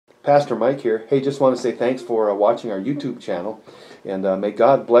Pastor Mike here. Hey, just want to say thanks for watching our YouTube channel, and may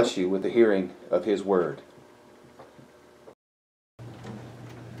God bless you with the hearing of His Word.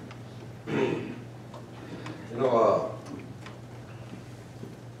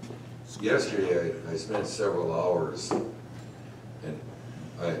 Yesterday I spent several hours, and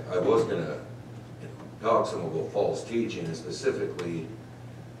I was going to talk some about false teaching, and specifically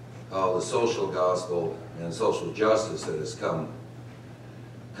how the social gospel and social justice that has come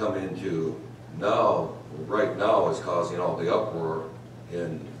into right now is causing all the uproar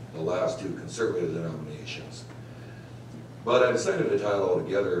in the last two conservative denominations. But I decided to tie it all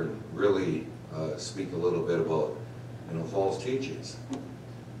together and really speak a little bit about false teachings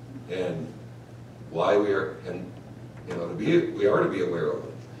and why we are to be aware of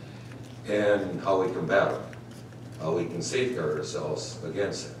them and how we combat them, how we can safeguard ourselves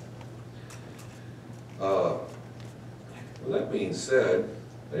against it. With that being said,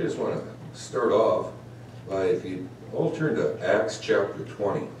 I just want to start off by, if you all turn to Acts chapter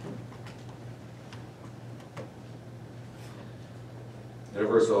 20. And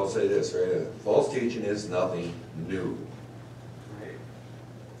first of all, I'll say this, right? False teaching is nothing new.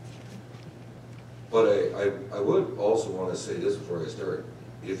 But I would also want to say this before I start.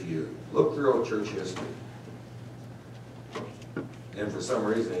 If you look throughout church history, and for some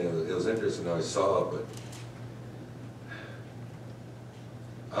reason it was interesting I saw it, but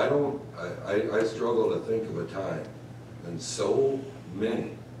I struggle to think of a time when so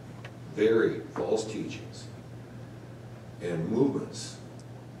many very false teachings and movements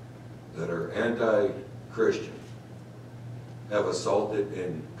that are anti-Christian have assaulted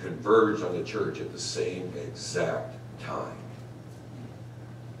and converged on the church at the same exact time.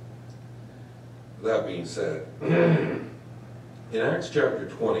 That being said, in Acts chapter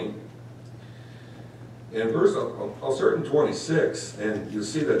 20, in verse, I'll start in 26, and you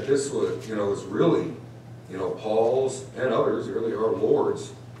see that this was, is really, Paul's and others, really our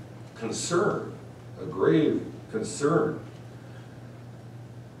Lord's concern, a grave concern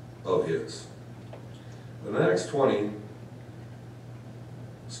of his. In Acts 20,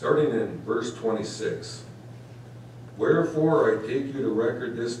 starting in verse 26, "Wherefore I take you to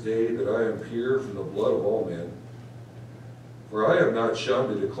record this day that I am pure from the blood of all men. For I have not shunned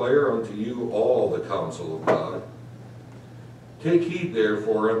to declare unto you all the counsel of God. Take heed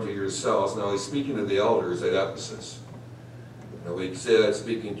therefore unto yourselves." Now he's speaking to the elders at Ephesus. Now we say that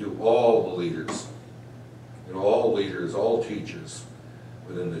speaking to all the leaders, all leaders, all teachers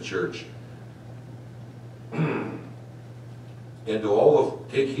within the church. And to all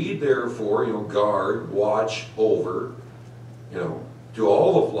of, take heed therefore, guard, watch over, to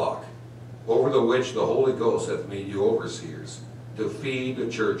all the flock, over the which the Holy Ghost hath made you overseers, to feed the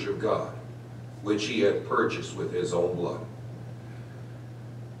church of God, which he hath purchased with his own blood.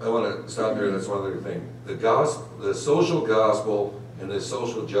 I want to stop there. That's one other thing. The social gospel and the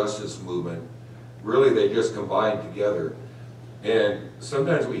social justice movement, really they just combine together. And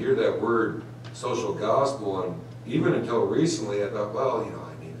sometimes we hear that word social gospel, and even until recently I thought, well,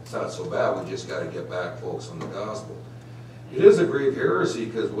 it's not so bad. We just got to get back, folks, on the gospel. It is a grave heresy,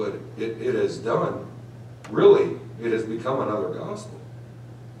 because what it has done, really, it has become another gospel.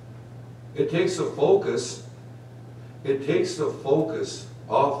 It takes the focus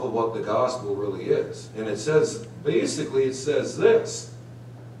off of what the gospel really is. And it says, basically it says this: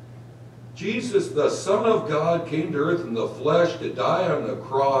 Jesus, the Son of God, came to earth in the flesh to die on the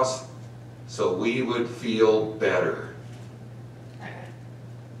cross so we would feel better.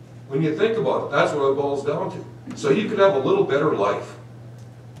 When you think about it, that's what it boils down to. So you could have a little better life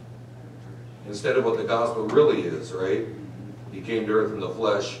instead of what the gospel really is, right? He came to earth in the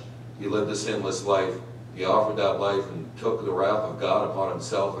flesh. He lived a sinless life. He offered that life and took the wrath of God upon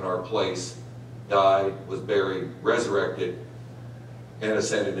himself in our place, died, was buried, resurrected, and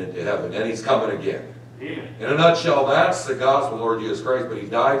ascended into heaven. And he's coming again. Amen. In a nutshell, that's the gospel of the Lord Jesus Christ. But he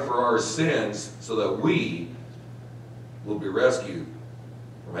died for our sins so that we will be rescued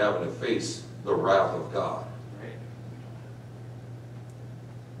from having to face the wrath of God. Right.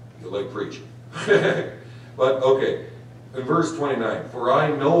 You like preaching. But, okay, in verse 29, "For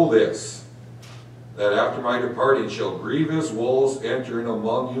I know this, that after my departing shall grievous wolves enter in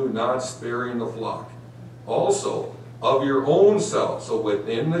among you, not sparing the flock. Also, of your own self," so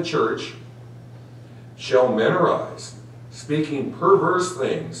within the church, "shall men arise, speaking perverse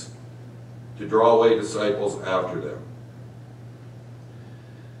things, to draw away disciples after them."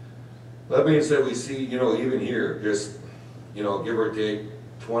 That being said, we see, even here, just, give or take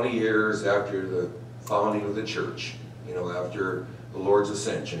 20 years after the founding of the church, after the Lord's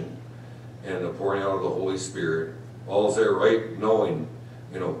ascension and the pouring out of the Holy Spirit, all's there, right? Knowing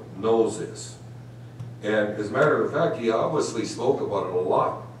knows this. And as a matter of fact, he obviously spoke about it a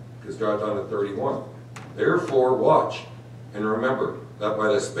lot, because God's on at 31. Therefore watch, and remember that by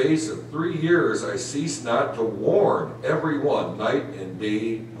the space of 3 years I cease not to warn everyone night and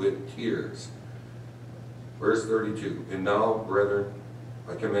day with tears. Verse 32, and now, brethren,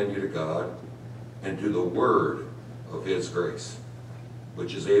 I commend you to God and to the word of his grace,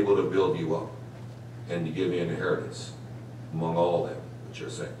 which is able to build you up and to give you an inheritance among all them which are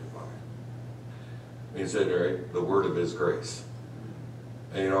sanctified. He said, right, the word of his grace.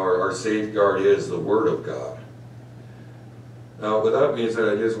 And you know, our safeguard is the word of God. Now, with that being said,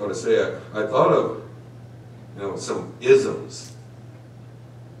 I just want to say, I thought of, you know, some isms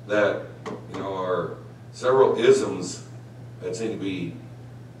that, you know, are several isms that seem to be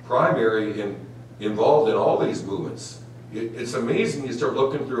primary and involved in all these movements. It's amazing. You start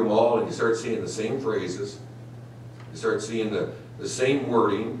looking through them all and you start seeing the same phrases. You start seeing the same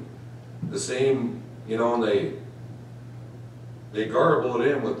wording, the same, you know, and they garble it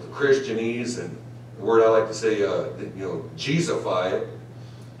in with Christianese, and the word I like to say, you know, Jesusify it,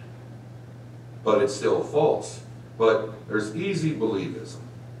 but it's still false. But there's easy believism,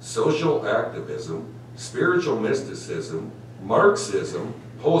 social activism, spiritual mysticism, Marxism,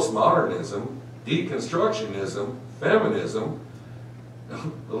 postmodernism, deconstructionism, feminism.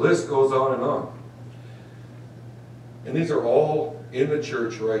 The list goes on and on. And these are all in the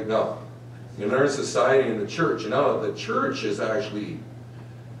church right now, in our society, in the church. And now the church is actually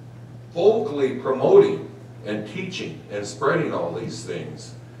vocally promoting and teaching and spreading all these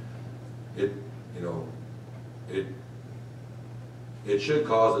things. It should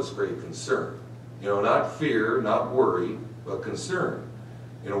cause us great concern. You know, not fear, not worry, but concern.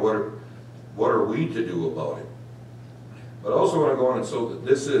 You know, what are we to do about it? But I also want to go on and so that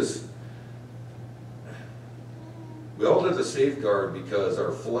this is, we all have to safeguard because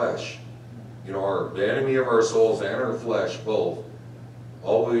our flesh, you know, the enemy of our souls and our flesh both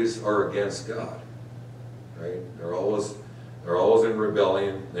always are against God, right? They're always in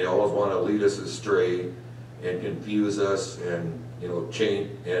rebellion. They always want to lead us astray and confuse us and, you know, change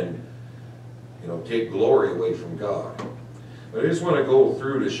and, you know, take glory away from God. But I just want to go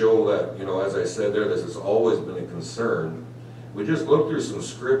through to show that, you know, as I said there, this has always been a concern. We just look through some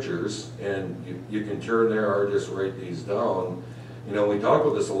scriptures, and you can turn there or just write these down. You know, we talk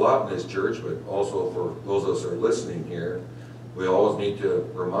about this a lot in this church, but also for those of us that are listening here, we always need to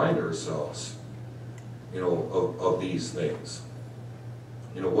remind ourselves, you know, of these things.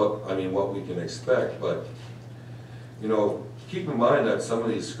 You know, what we can expect. But, you know, keep in mind that some of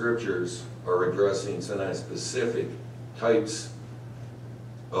these scriptures are addressing some specific types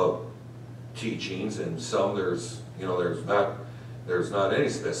of teachings, and some there's not any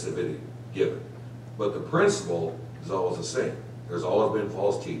specificity given. But the principle is always the same. There's always been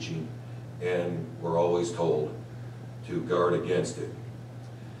false teaching, and we're always told to guard against it.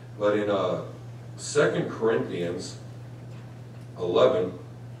 But in 2 Corinthians 11,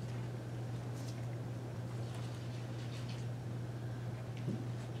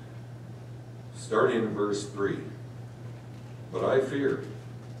 starting in verse 3, but I fear,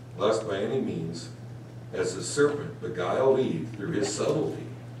 lest by any means, as the serpent beguiled Eve through his subtlety,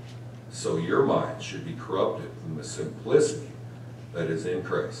 so your mind should be corrupted from the simplicity that is in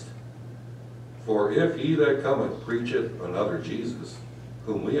Christ. For if he that cometh preacheth another Jesus,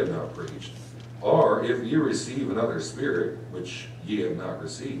 whom we have not preached, or if ye receive another spirit, which ye have not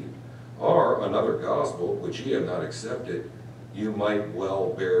received, or another gospel, which ye have not accepted, you might well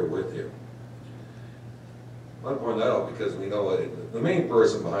bear with him. I want to point that out because we know the main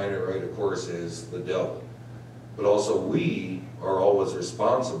person behind it, right, of course, is the devil. But also we are always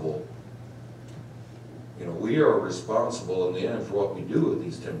responsible. You know, we are responsible in the end for what we do with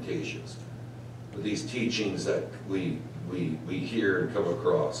these temptations, with these teachings that we hear and come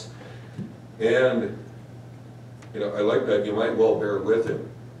across. And, you know, I like that, you might well bear with him.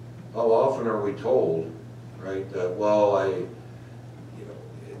 How often are we told, right, that, well,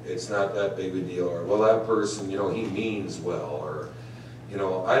 it's not that big a deal, or, well, that person, you know, he means well, or, you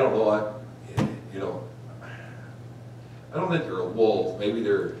know, I don't know, you know, I don't think they're a wolf. Maybe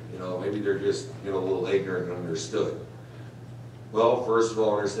they're, you know, maybe they're just, you know, a little ignorant and understood. Well, first of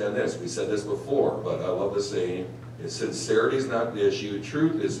all, understand this. We said this before, but I love the saying, sincerity is not the issue,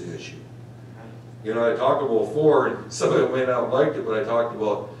 truth is the issue. You know, I talked about before, and some of it may not have liked it, but I talked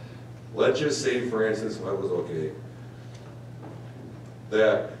about, let's just say, for instance, if I was okay,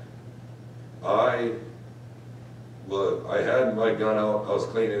 that I had my gun out, I was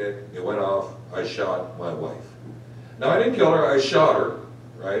cleaning it, it went off, I shot my wife. Now, I didn't kill her, I shot her,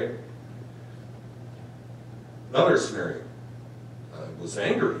 right? Another scenario. was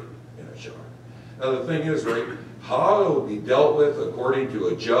angry in a shock. Now the thing is, right, how it would be dealt with according to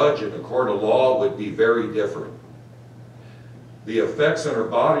a judge in a court of law would be very different. The effects on her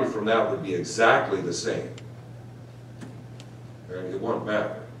body from that would be exactly the same. Right? It wouldn't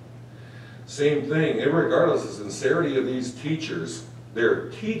matter. Same thing, regardless of the sincerity of these teachers, their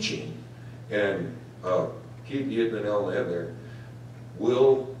teaching, and keep hitting the nail on the head there,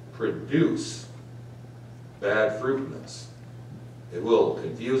 will produce bad fruitfulness. It will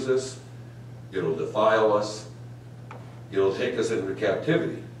confuse us, it'll defile us, it'll take us into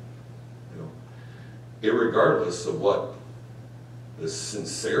captivity. You know, irregardless of what the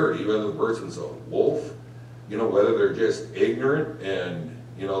sincerity, whether the person's a wolf, you know, whether they're just ignorant and,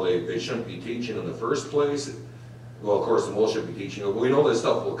 you know, they shouldn't be teaching in the first place. Well, of course, the wolf should be teaching, but we know this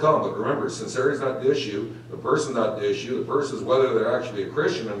stuff will come. But remember, sincerity is not the issue, the person's not the issue, the person's whether they're actually a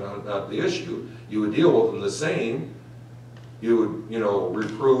Christian or not the issue. You would deal with them the same. You would, you know,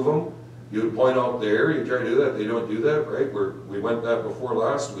 reprove them. You would point out there, you try to do that, they don't do that, right? We went that before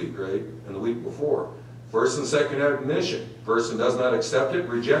last week, right? And the week before. First and second admonition. Person does not accept it,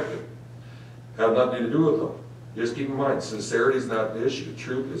 reject it. Have nothing to do with them. Just keep in mind, sincerity is not the issue,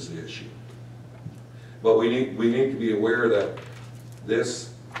 truth is the issue. But we need to be aware that this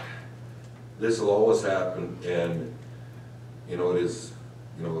will always happen, and you know it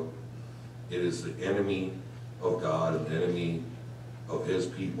is the enemy of God, an enemy of His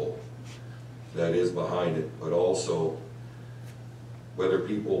people that is behind it. But also, whether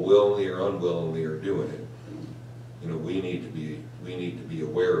people willingly or unwillingly are doing it, you know, we need to be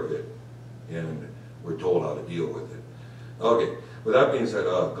aware of it, and we're told how to deal with it. Okay, with that being said,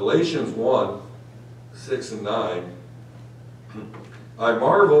 Galatians 1:6 and 9. I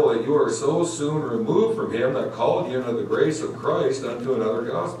marvel that you are so soon removed from him that called you into the grace of Christ unto another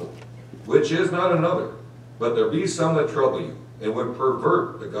gospel, which is not another, but there be some that trouble you, and would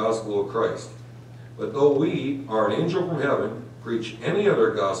pervert the gospel of Christ. But though we, or an angel from heaven, preach any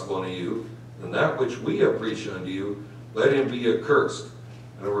other gospel unto you than that which we have preached unto you, let him be accursed.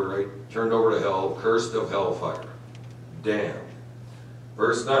 In other words, right, turned over to hell, cursed of hellfire, damned.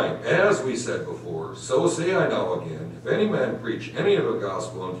 Verse 9, as we said before, so say I now again, if any man preach any other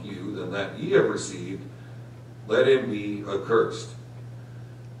gospel unto you than that ye have received, let him be accursed.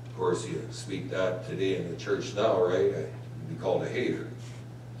 Of course, you speak that today in the church now, right? You'd be called a hater.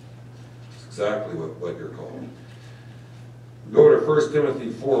 That's exactly what you're called. Go to 1 Timothy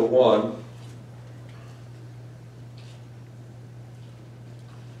 4:1.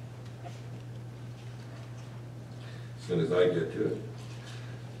 As soon as I get to it.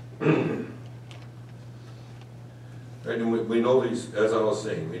 Right, and we know these, as I was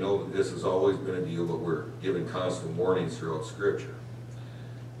saying, we know that this has always been a deal, but we're given constant warnings throughout Scripture.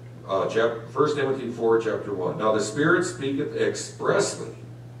 1 Timothy 4, chapter 1. Now the Spirit speaketh expressly,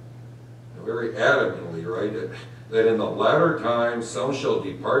 very adamantly, right, that in the latter times some shall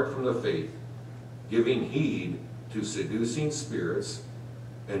depart from the faith, giving heed to seducing spirits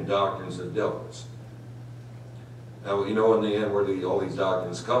and doctrines of devils. Now, you know in the end where all these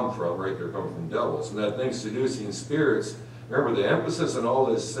doctrines come from, right? They're coming from devils. And that thing, seducing spirits, remember the emphasis on all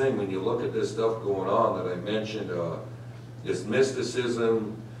this thing, when you look at this stuff going on that I mentioned, this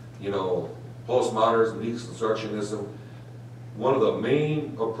mysticism, you know, postmodernism, deconstructionism, one of the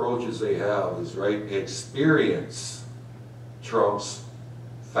main approaches they have is, right, experience trumps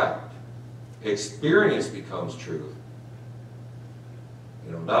fact. Experience becomes truth.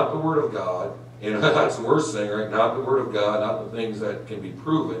 You know, not the Word of God. And that's the worst thing, right? Not the Word of God, not the things that can be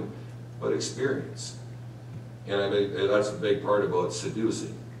proven, but experience. And I think that's a big part about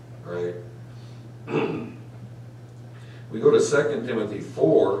seducing, right? We go to 2 Timothy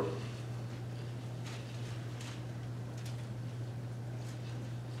 4.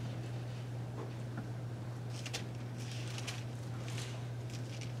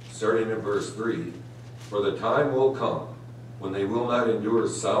 Starting in verse 3. For the time will come when they will not endure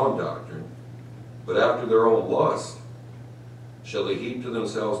sound doctrine, but after their own lust shall they heap to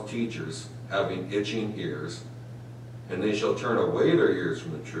themselves teachers, having itching ears, and they shall turn away their ears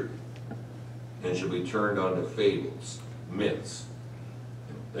from the truth, and shall be turned unto fables, myths,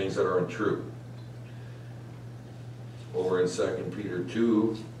 things that aren't true. Over in 2 Peter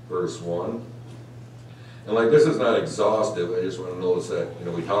 2, verse 1. And like this is not exhaustive, I just want to notice that, you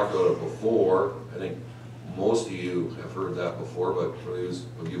know, we talked about it before. I think most of you have heard that before, but for those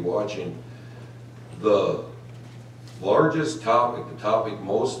of you watching, the largest topic, the topic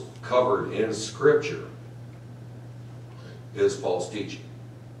most covered in Scripture, is false teaching.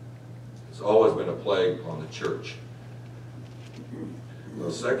 It's always been a plague on the church.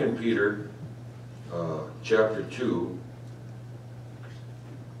 Well, 2 Peter chapter 2,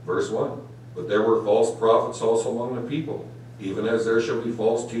 Verse 1, but there were false prophets also among the people, even as there shall be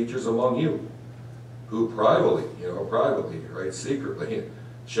false teachers among you, who privately, right, secretly,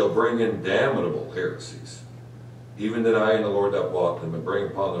 shall bring in damnable heresies, even denying the Lord that bought them, and bring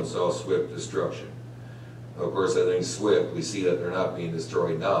upon themselves swift destruction. Of course, I think swift, we see that they're not being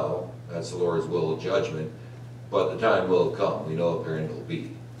destroyed now. That's the Lord's will of judgment. But the time will come. We know what their end will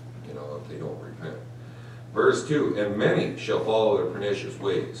be, if they don't repent. Verse 2, and many shall follow their pernicious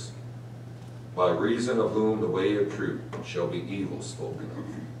ways, by reason of whom the way of truth shall be evil spoken of.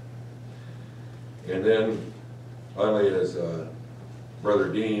 And then, finally, as Brother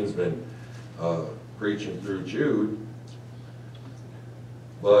Dean's been preaching through Jude,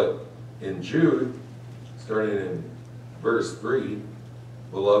 but in Jude, starting in verse 3,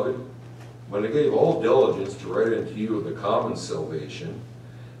 beloved, when it gave all diligence to write unto you of the common salvation,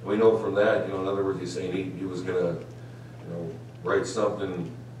 and we know from that, in other words, he's saying he was going to, write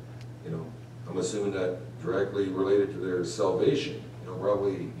something, I'm assuming that directly related to their salvation,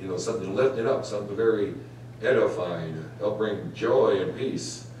 probably, something lifted up, something very edifying, help bring joy and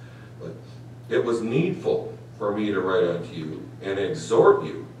peace. But it was needful for me to write unto you and exhort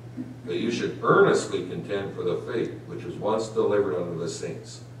you that you should earnestly contend for the faith which was once delivered unto the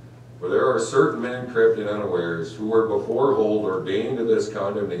saints. For there are certain men crept in unawares, who were beforehand ordained to this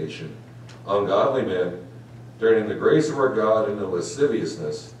condemnation, ungodly men, turning the grace of our God into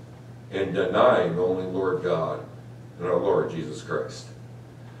lasciviousness, and denying the only Lord God and our Lord Jesus Christ.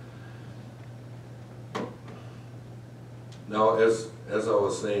 Now, as I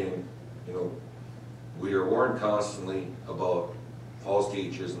was saying, we are warned constantly about false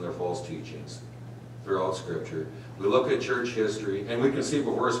teachers and their false teachings throughout Scripture. We look at church history, and we can see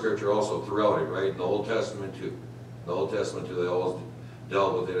before Scripture also throughout it, right? In the Old Testament too. In the Old Testament too, they always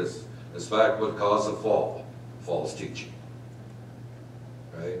dealt with it as fact what caused the fall, false teaching.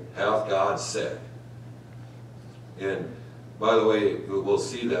 Right? Hath God said. And by the way, we'll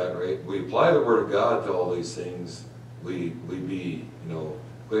see that, right? We apply the Word of God to all these things, we be,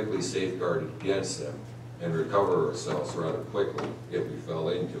 quickly safeguarded against them and recover ourselves rather quickly if we fell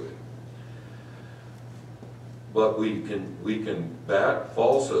into it. But we can back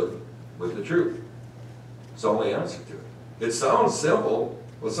falsehood with the truth. It's the only answer to it. It sounds simple,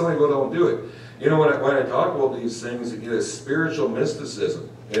 but some people don't do it. When I talk about these things, it is spiritual mysticism.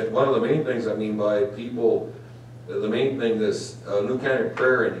 And one of the main things I mean by people, the main thing, this new kind of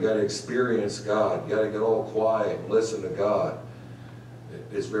prayer, and you got to experience God. You got to get all quiet and listen to God.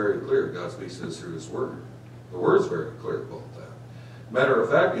 It's very clear. God speaks to us through His Word. The Word's very clear about that. Matter of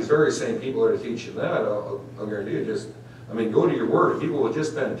fact, these very same people that are teaching that, I'll guarantee you, go to your Word. If people would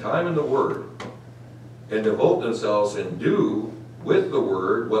just spend time in the Word and devote themselves and do with the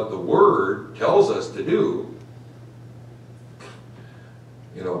Word what the Word tells us to do,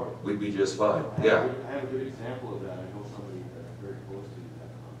 we'd be just fine. Yeah. I have a good example of that. I know somebody that's very close to that.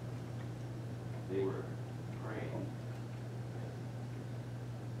 They were praying.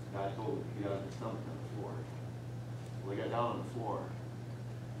 God told them to get on their stomach on the floor. Well, they got down on the floor.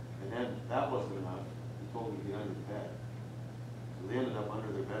 And then that wasn't enough. He told them to get under the bed. So they ended up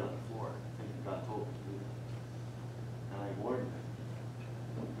under their bed on the floor. I think God told them to do that. And I warned them.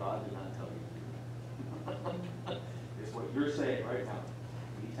 God did not tell you to do that. It's what you're saying right now.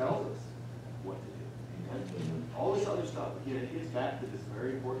 He tells us what to do. Amen? All this other stuff, again, it gets back to this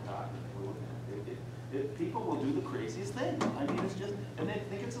very important doctrine that we're looking at. People will do the craziest thing. It's just, and they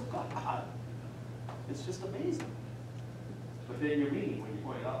think it's of God. It's just amazing. But then you're meaning when you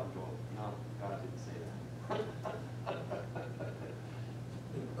point it out and go, no, God didn't say that.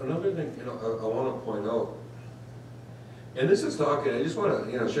 Another thing, I want to point out, and this is talking, I just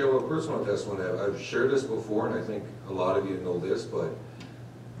want to, share a little personal testimony. I've shared this before, and I think a lot of you know this, but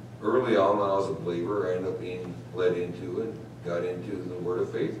early on when I was a believer, I ended up being led into and got into the Word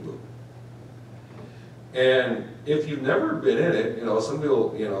of Faith movement. And if you've never been in it, some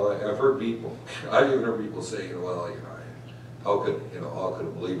people, I've heard people, I've even heard people say, how could a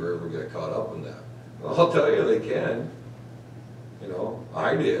believer ever get caught up in that? Well, I'll tell you, they can.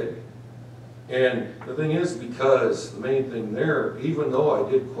 I did. And the thing is, because the main thing there, even though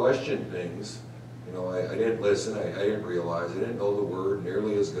I did question things, I didn't listen, I didn't realize, I didn't know the Word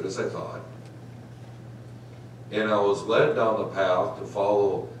nearly as good as I thought. And I was led down the path to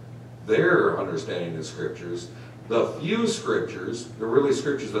follow their understanding of Scriptures, the few Scriptures, the really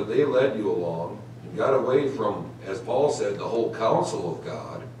Scriptures that they led you along, and got away from, as Paul said, the whole counsel of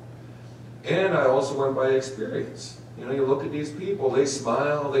God. And I also went by experience. You look at these people, they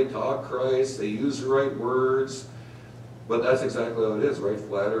smile, they talk Christ, they use the right words, but that's exactly how it is, right?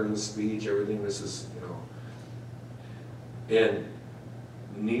 Flattering speech, everything, this is, And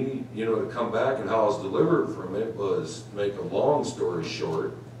need, to come back, and how I was delivered from it was, to make a long story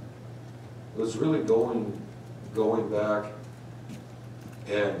short, was really going back,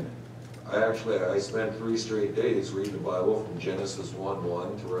 and I spent 3 straight days reading the Bible from Genesis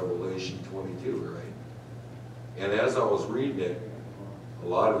 1:1 to Revelation 22, right? And as I was reading it, a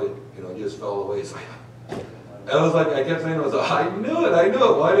lot of it, just fell away. It's like, I kept saying, I knew it.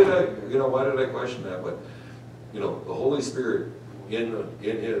 Why did I question that? But, the Holy Spirit in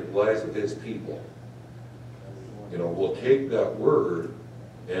His lives with His people, will take that word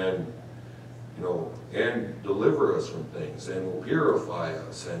and, and deliver us from things, and will purify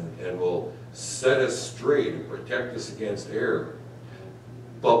us, and will set us straight and protect us against error.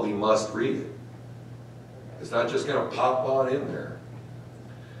 But we must read it. It's not just going to pop on in there.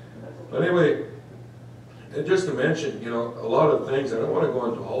 But anyway, and just to mention, a lot of things, I don't want to go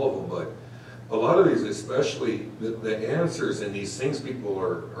into all of them, but a lot of these, especially the answers and these things people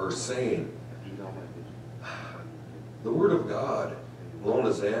are saying, the Word of God alone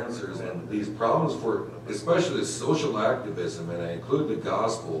as answers, and these problems for, especially the social activism, and I include the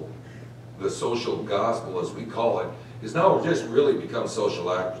gospel, the social gospel as we call it, is now just really become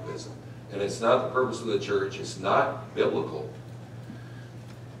social activism. And it's not the purpose of the church, it's not biblical.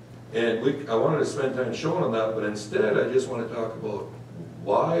 And I wanted to spend time showing on that, but instead I just want to talk about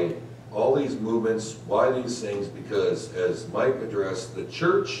why all these movements, why these things, because as Mike addressed, the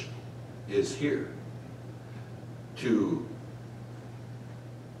church is here to,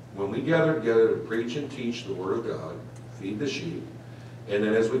 when we gather together to preach and teach the Word of God, feed the sheep, and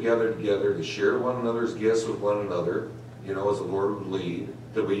then as we gather together to share one another's gifts with one another, as the Lord would lead,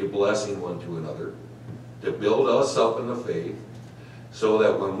 to be a blessing one to another, to build us up in the faith, so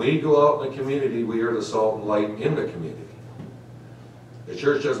that when we go out in the community, we are the salt and light in the community. The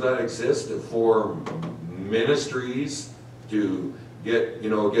church does not exist to form ministries, to get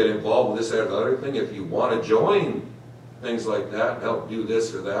involved with this, that, or the other thing. If you want to join things like that and help do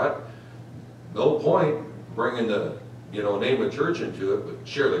this or that, no point bringing the name of church into it, but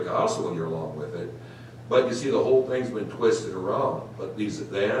share the gospel when you're along with it. But you see, the whole thing's been twisted around. But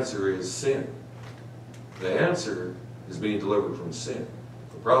the answer is sin. The answer is being delivered from sin.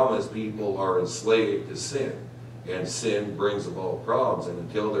 The problem is people are enslaved to sin, and sin brings about problems. And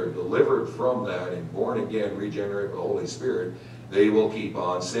until they're delivered from that and born again, regenerated with the Holy Spirit, they will keep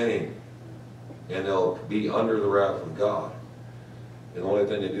on sinning, and they'll be under the wrath of God. And the only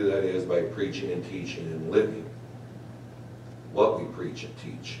thing to do that is by preaching and teaching and living what we preach and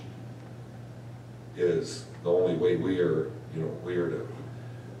teach. Is the only way we are to,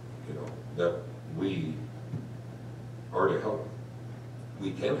 that we are to help.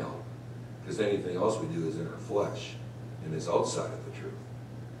 We can help, because anything else we do is in our flesh and is outside of the truth.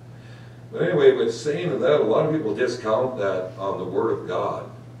 But anyway, with saying that, a lot of people discount that on the Word of God.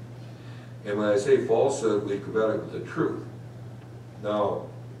 And when I say falsehood, we combat it with the truth. Now,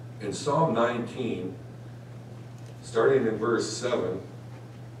 in Psalm 19, starting in verse 7,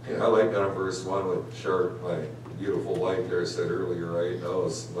 I like that in verse 1 with Sharp, my beautiful wife there, said earlier, right? That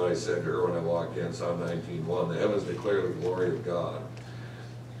was what I said to her when I walked in, Psalm 19:1. The heavens declare the glory of God.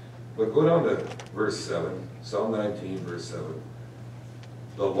 But go down to verse 7, Psalm 19, verse 7.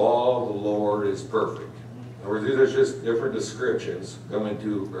 The law of the Lord is perfect. In other words, these are just different descriptions coming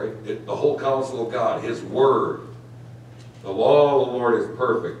to, right? The whole counsel of God, His Word. The law of the Lord is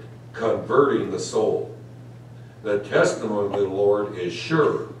perfect, converting the soul. The testimony of the Lord is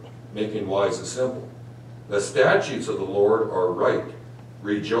sure, making wise the simple. The statutes of the Lord are right,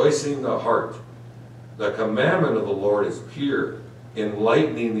 rejoicing the heart. The commandment of the Lord is pure,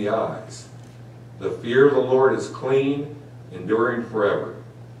 enlightening the eyes. The fear of the Lord is clean, enduring forever.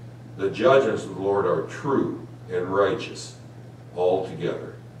 The judgments of the Lord are true and righteous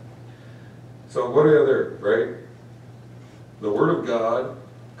altogether. So what are the other, right? The Word of God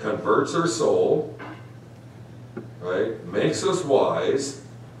converts our soul, right? Makes us wise,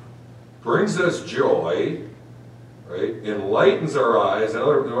 brings us joy, right? Enlightens our eyes. In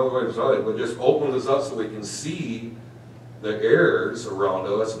other words, it just opens us up so we can see the errors around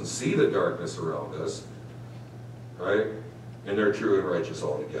us and see the darkness around us, right? And they're true and righteous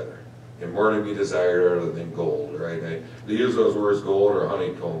altogether. And more to be desired other than gold, right? They use those words, gold or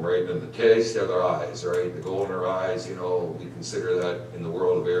honeycomb, right? And the taste of their eyes, right? The gold in their eyes, we consider that in the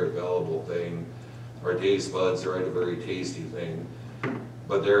world a very valuable thing. Our taste buds are a very tasty thing.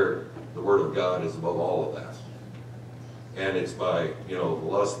 But the Word of God is above all of that. And it's by, the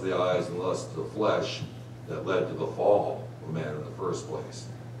lust of the eyes and lust of the flesh that led to the fall of man in the first place.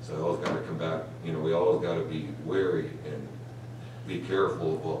 So we always got to come back, we always got to be wary and be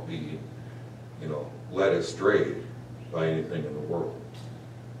careful about being, led astray by anything in the world.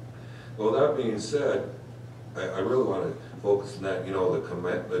 Well, that being said, I really want to focus on that. You know,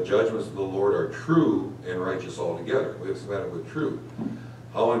 the judgments of the Lord are true and righteous altogether. We have to matter with truth.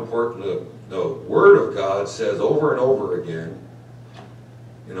 How important the Word of God says over and over again,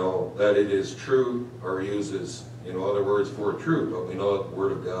 you know, that it is true, or uses, you know, other words for truth. But we know that the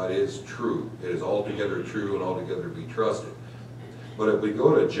Word of God is true. It is altogether true and altogether to be trusted. But if we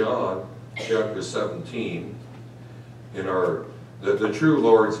go to John chapter 17, in our the true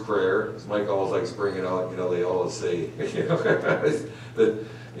Lord's Prayer, as Mike always likes bringing out, you know, they always say, the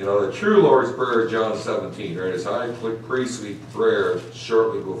true Lord's Prayer, John 17, right? His high priestly prayer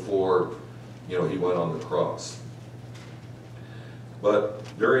shortly before, you know, he went on the cross. But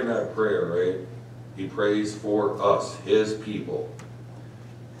during that prayer, right, he prays for us, his people.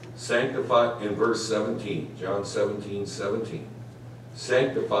 Sanctify, in verse 17, John 17:17.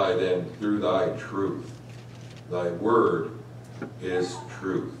 Sanctify them through thy truth. Thy word is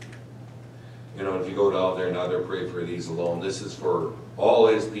truth. You know, if you go down there, now they're praying for these alone. This is for all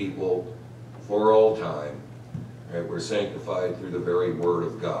his people, for all time. Right? We're sanctified through the very word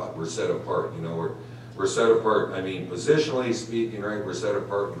of God. We're set apart. You know, we're set apart. I mean, positionally speaking, right? We're set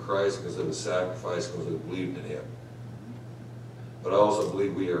apart in Christ because of his sacrifice, because we believed in him. But I also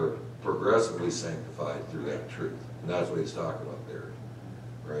believe we are progressively sanctified through that truth. And that's what he's talking about there,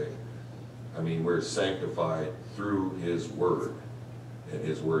 right? I mean, we're sanctified through his word, and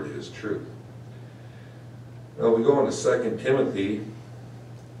his word is truth. Now we go on to 2 Timothy,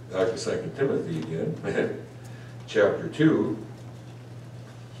 back to 2 Timothy again, chapter 2.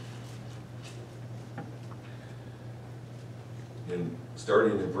 And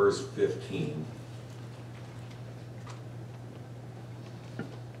starting in verse 15.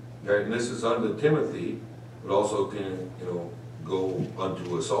 Right, and this is unto Timothy, but also can, you know, go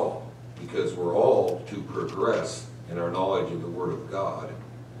unto us all, because we're all to progress in our knowledge of the Word of God.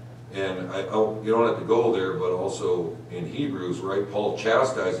 And you don't have to go there, but also in Hebrews, right, Paul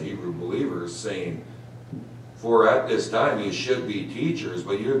chastised the Hebrew believers, saying, for at this time you should be teachers,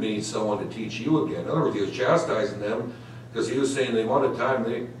 but you need someone to teach you again. In other words, he was chastising them because he was saying the amount of time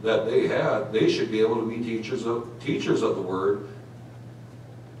that they had, they should be able to be teachers of the Word,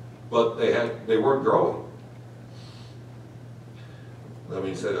 but they weren't growing. That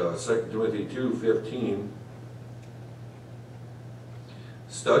means that 2 Timothy 2:15,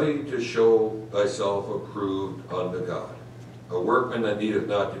 study to show thyself approved unto God, a workman that needeth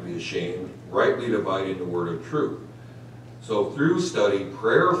not to be ashamed, rightly dividing the word of truth. So through study,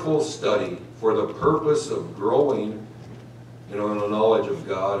 prayerful study, for the purpose of growing, you know, in the knowledge of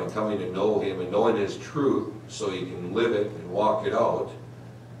God and coming to know him and knowing his truth so you can live it and walk it out,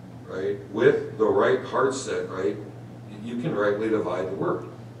 right, with the right heart set, right, you can rightly divide the word.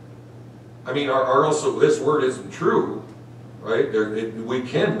 I mean, our also, this word isn't true, right? We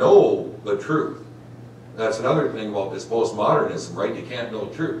can know the truth. That's another thing about this postmodernism, right? You can't know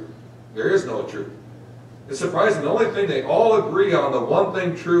truth. There is no truth. It's surprising. The only thing they all agree on, the one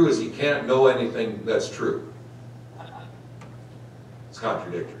thing true, is you can't know anything that's true. It's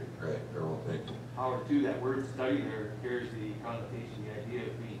contradictory, right? Their whole thing. However, too, that word study there carries the connotation, the idea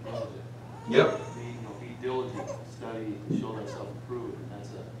of being diligent. Yep. Be diligent, study, show thyself approved, and that's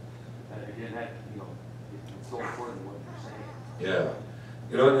it's so important what you're saying. Yeah.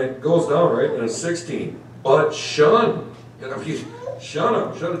 You know, and it goes down, right, in 16. But shun, you know, shun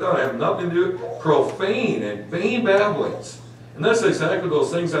them, shut it down. I have nothing to do with profane and vain babblings. And that's exactly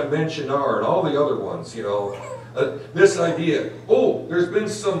those things I mentioned are, and all the other ones, you know. This idea, there's been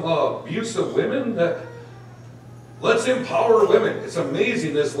some abuse of women, let's empower women. It's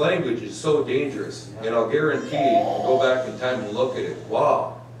amazing this language is so dangerous. And I'll guarantee you, go back in time and look at it.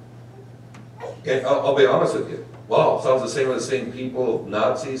 Wow. And I'll be honest with you. Wow, sounds the same with the same people,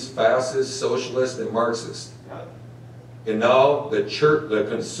 Nazis, fascists, socialists, and Marxists. And now the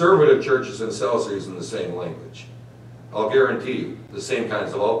conservative churches themselves are using the same language. I'll guarantee you, the same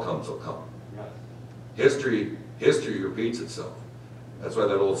kinds of outcomes will come. History repeats itself. That's why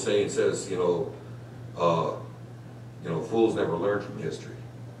that old saying says, fools never learn from history,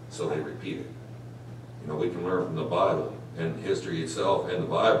 so they repeat it. You know, we can learn from the Bible, and history itself and the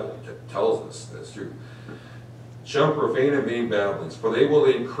Bible tells us that's true. Shun profane and vain babblings, for they will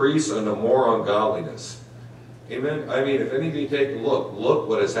increase unto more ungodliness. Amen? I mean, if any of you take a look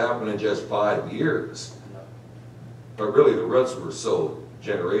what has happened in just 5 years. But really, the roots were so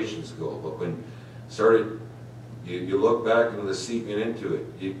generations ago. But when you look back into the seeping into it,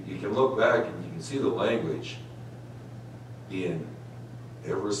 you can look back and you can see the language being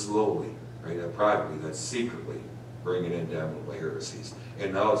ever slowly, right? That privately, that's secretly bringing in damnable heresies.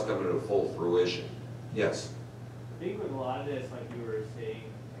 And now it's coming to full fruition. Yes? I think with a lot of this, like you were saying,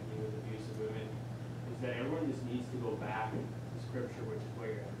 with attack the scripture, which is what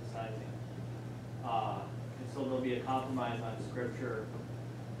you're emphasizing. And so there'll be a compromise on scripture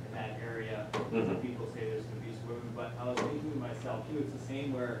in that area. Some people say there's abuse of women, but I was thinking to myself too, it's the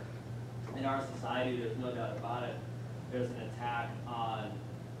same where in our society, there's no doubt about it, there's an attack on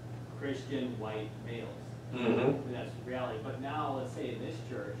Christian white males. And that's reality. But now, let's say in this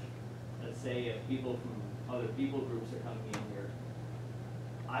church, let's say if people from other people groups are coming in here,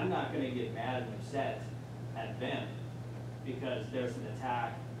 I'm not going to get mad and upset at them because there's an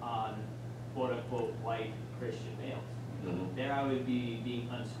attack on quote-unquote white Christian males. There I would be being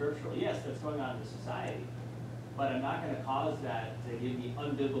unscriptural. Yes, that's going on in society, but I'm not going to cause that to give me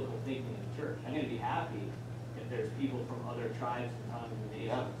unbiblical thinking in the church. I'm going to be happy if there's people from other tribes and tongues and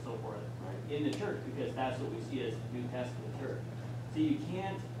nations and so forth in the church, because that's what we see as New Testament church. So you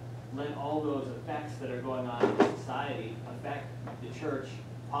can't let all those effects that are going on in society affect the church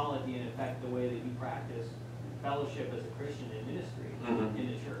polity and affect the way that you practice fellowship as a Christian in ministry in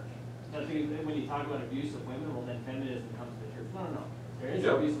the church. I think when you talk about abuse of women, well then feminism comes to the church. No. There is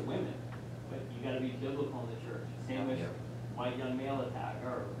abuse of women, but you got to be biblical in the church. Same with white young male attack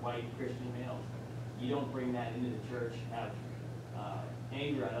or white Christian males. You don't bring that into the church, have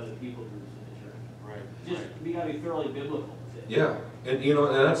anger at other people groups in the church. Just we got to be thoroughly biblical. Yeah, and you know,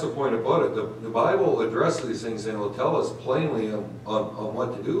 and that's the point about it. The Bible addresses these things and will tell us plainly on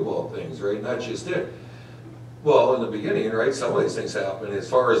what to do about things, right? And that's just it. Well, in the beginning, right, some of these things happen as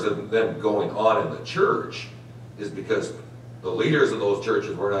far as them going on in the church is because the leaders of those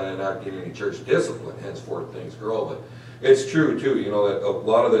churches were not enacting any church discipline, henceforth things grow. But it's true, too, you know, that a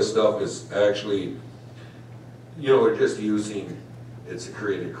lot of this stuff is actually, you know, they're just using, it's a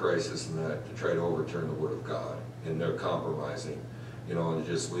created crisis in that to try to overturn the Word of God. And they're compromising, you know, and it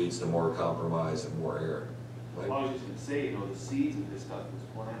just leads to more compromise and more error. Well, I was just going to say, you know, the seeds of this stuff was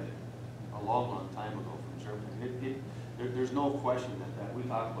planted a long, long time ago from Germany. There's no question that we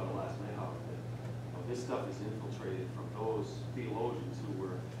talked about it last night, how this stuff is infiltrated from those theologians who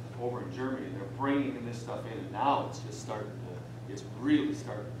were over in Germany, and they're bringing this stuff in, and now it's just starting to, it's really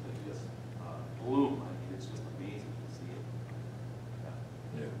starting to just bloom. I mean, it's just amazing to see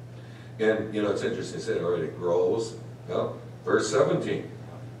it. And, you know, it's interesting to say, all right, it grows. Well, verse 17.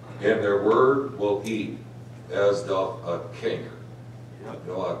 And their word will eat as doth a canker, you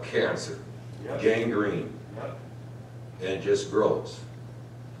know, a cancer, gangrene, and just grows.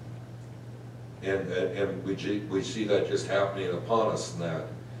 And we see that just happening upon us and that.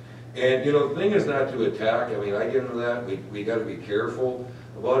 And, you know, the thing is not to attack. I mean, I get into that. We got to be careful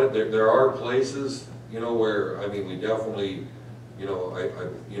about it. There are places, you know, where, I mean, we definitely, you know, I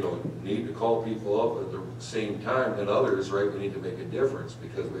need to call people up at the same time than others, right? We need to make a difference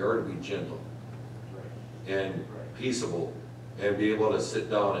because we are to be gentle and peaceable and be able to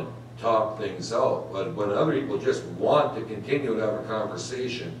sit down and talk things out. But when other people just want to continue to have a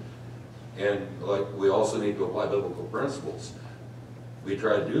conversation, and like we also need to apply biblical principles, we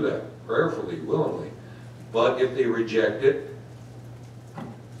try to do that prayerfully, willingly. But if they reject it,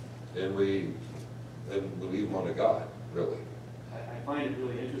 then we leave them on to God, really. I find it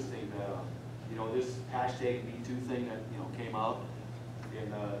really interesting that, you know, this hashtag #MeToo thing that, you know, came out,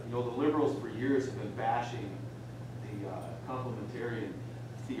 and, you know, the liberals for years have been bashing the complementarian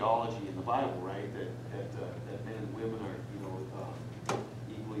theology in the Bible, right? That men and women are, you know,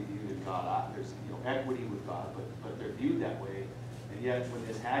 equally viewed in God. There's, you know, equity with God, but they're viewed that way. And yet, when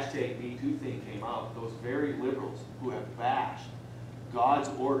this hashtag #MeToo thing came out, those very liberals who have bashed God's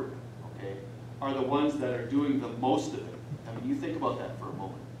order, okay, are the ones that are doing the most of it. I mean, you think about that for a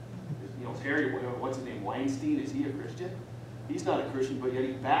moment. You know, Terry, what's his name, Weinstein, is he a Christian? He's not a Christian, but yet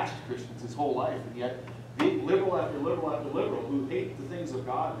he bashed Christians his whole life. And yet, liberal after liberal after liberal who hate the things of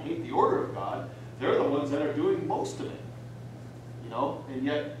God and hate the order of God, they're the ones that are doing most of it. You know, and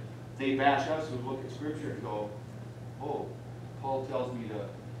yet they bash us who look at Scripture and go, oh, Paul tells me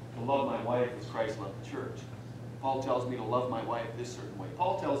to love my wife as Christ loved the church. Paul tells me to love my wife this certain way.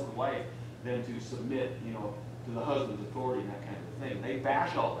 Paul tells the wife then to submit, you know, to the husband's authority and that kind of thing. They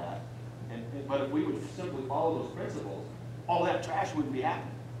bash all that. But if we would simply follow those principles, all that trash wouldn't be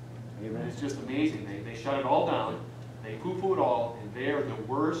happening. Amen. It's just amazing. They shut it all down. They poo-poo it all, and they are the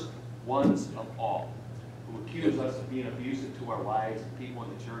worst ones of all, who accuse us of being abusive to our wives and people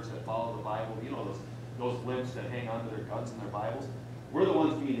in the church that follow the Bible. You know, those limps that hang onto their guns and their Bibles. We're the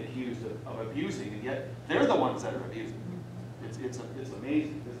ones being accused of abusing, and yet they're the ones that are abusing. It's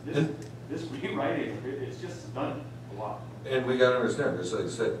amazing. This rewriting, it's just done a lot. And we got to understand, there's, like I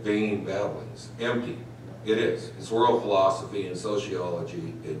said, vain babblings, empty. It is. It's world philosophy and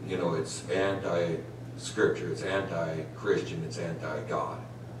sociology. You know, it's anti-scripture, it's anti-Christian, it's anti-God.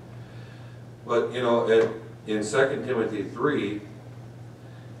 But, you know, in 2 Timothy 3,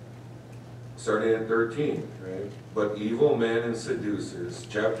 starting at 13, right? But evil men and seducers,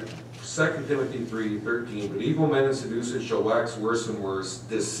 2 Timothy 3:13, but evil men and seducers shall wax worse and worse,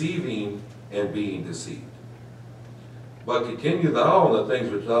 deceiving and being deceived. But continue thou in the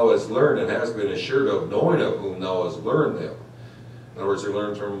things which thou hast learned and hast been assured of, knowing of whom thou hast learned them. In other words, he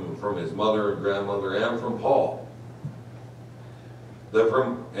learned from his mother and grandmother and from Paul.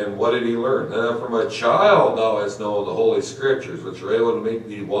 And what did he learn? That from a child thou hast known the Holy Scriptures, which are able to make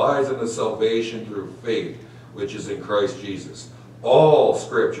thee wise unto salvation through faith, which is in Christ Jesus. All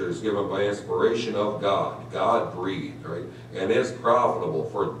Scripture is given by inspiration of God, God-breathed, right? And is profitable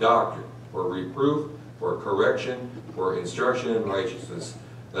for doctrine, for reproof, for correction, for instruction in righteousness,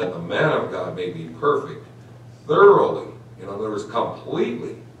 that the man of God may be perfect, thoroughly, in other words,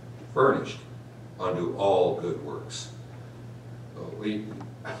 completely furnished unto all good works. We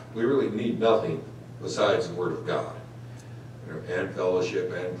really need nothing besides the Word of God, and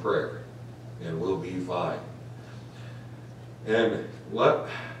fellowship and prayer, and we'll be fine. And I don't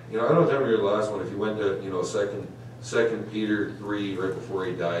remember your last one. If you went to Second Peter 3 right before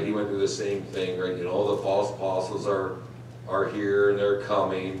he died, he went through the same thing, right? The false apostles are here and they're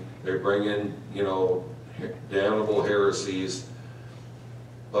coming. They're bringing damnable heresies,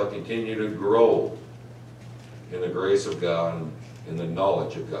 but continue to grow in the grace of God and in the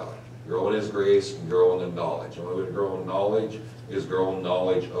knowledge of God. Grow in His grace and grow in the knowledge. The only way to grow in knowledge is grow in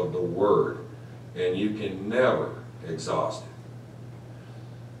knowledge of the Word. And you can never exhaust it.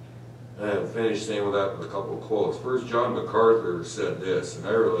 And I'll finish saying with that with a couple of quotes. First, John MacArthur said this, and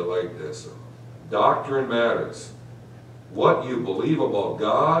I really like this. Doctrine matters. What you believe about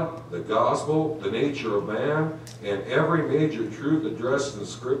God, the gospel, the nature of man, and every major truth addressed in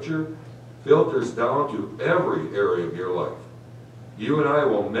Scripture filters down to every area of your life. You and I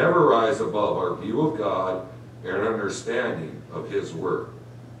will never rise above our view of God and understanding of His Word.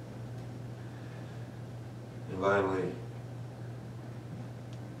 And finally,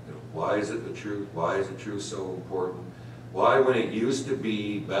 why is it the truth? Why is the truth so important? Why, when it used to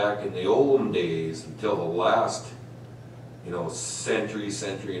be back in the olden days until the last,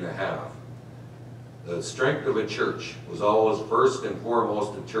 century and a half, the strength of a church was always first and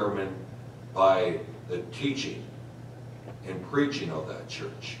foremost determined by the teaching and preaching of that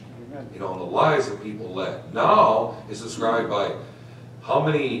church. And the lives that people led. Now it's described by how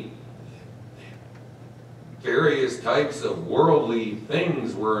many various types of worldly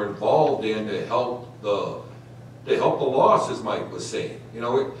things were involved in to help the lost, as Mike was saying.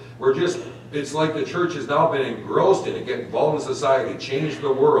 It's like the church has now been engrossed in it, get involved in society, change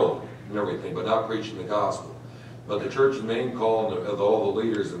the world and everything, but not preaching the gospel. But the church's main call of all the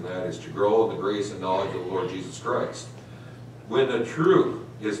leaders in that is to grow in the grace and knowledge of the Lord Jesus Christ. When the truth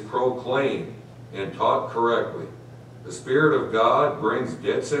is proclaimed and taught correctly, the Spirit of God brings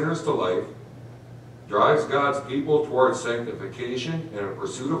dead sinners to life, drives God's people towards sanctification and a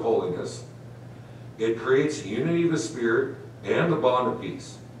pursuit of holiness. It creates unity of the Spirit and the bond of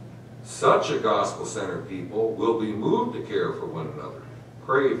peace. Such a gospel-centered people will be moved to care for one another,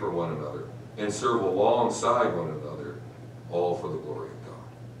 pray for one another, and serve alongside one another, all for the glory of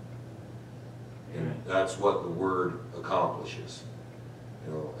God. And that's what the Word accomplishes.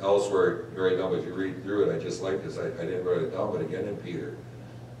 Elsewhere, right now, if you read through it, I just like this, I didn't write it down, but again in Peter,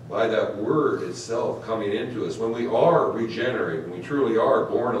 by that Word itself coming into us, when we are regenerated, when we truly are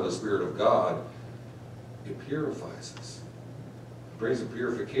born of the Spirit of God, it purifies us. It brings a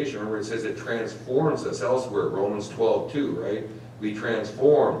purification. Remember, it says it transforms us elsewhere, Romans 12:2, right? Be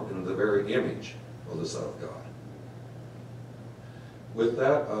transformed into the very image of the Son of God. With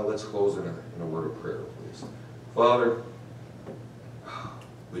that, let's close in a word of prayer, please. Father,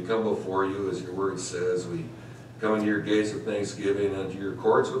 we come before you, as your word says. We come into your gates of thanksgiving and to your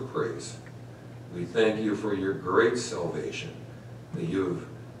courts with praise. We thank you for your great salvation that you have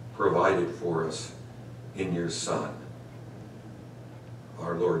provided for us in your Son,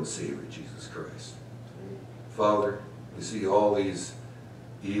 our Lord and Savior, Jesus Christ. Father, we see all these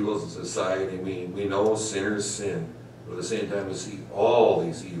evils in society. We know sinners sin, but at the same time we see all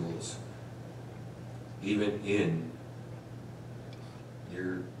these evils, even in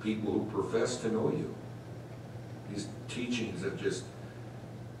your people who profess to know you. These teachings have just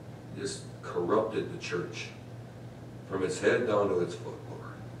corrupted the church from its head down to its foot,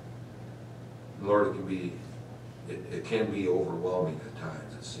 Lord. And Lord, it can be overwhelming at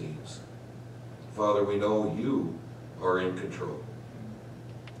times, it seems. Father, we know you are in control.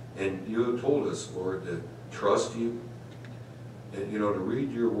 And you have told us, Lord, to trust you and, to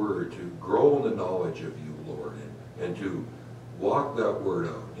read your word, to grow in the knowledge of you, Lord, and to walk that word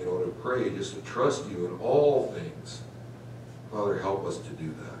out, to pray, just to trust you in all things. Father, help us to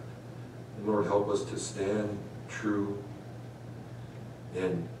do that. And Lord, help us to stand true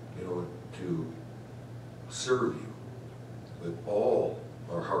and, to serve you with all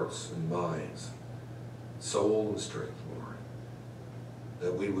our hearts and minds, soul and strength, Lord.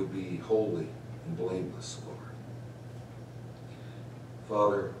 That we would be holy and blameless, Lord.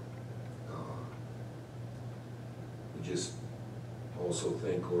 Father, we just also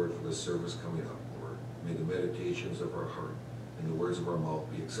thank, Lord, for the service coming up, Lord. May the meditations of our heart and the words of our mouth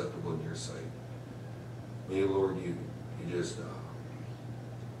be acceptable in your sight. May, Lord, you just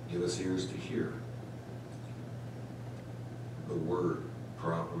give us ears to hear the word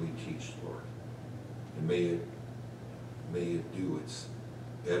properly teach, Lord. And may it do its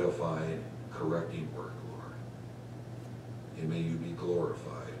edifying, correcting work, Lord. And may you be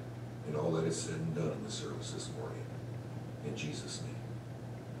glorified in all that is said and done in the service this morning. In Jesus' name.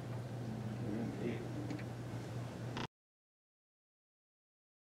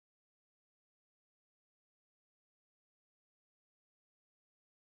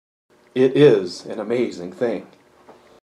 It is an amazing thing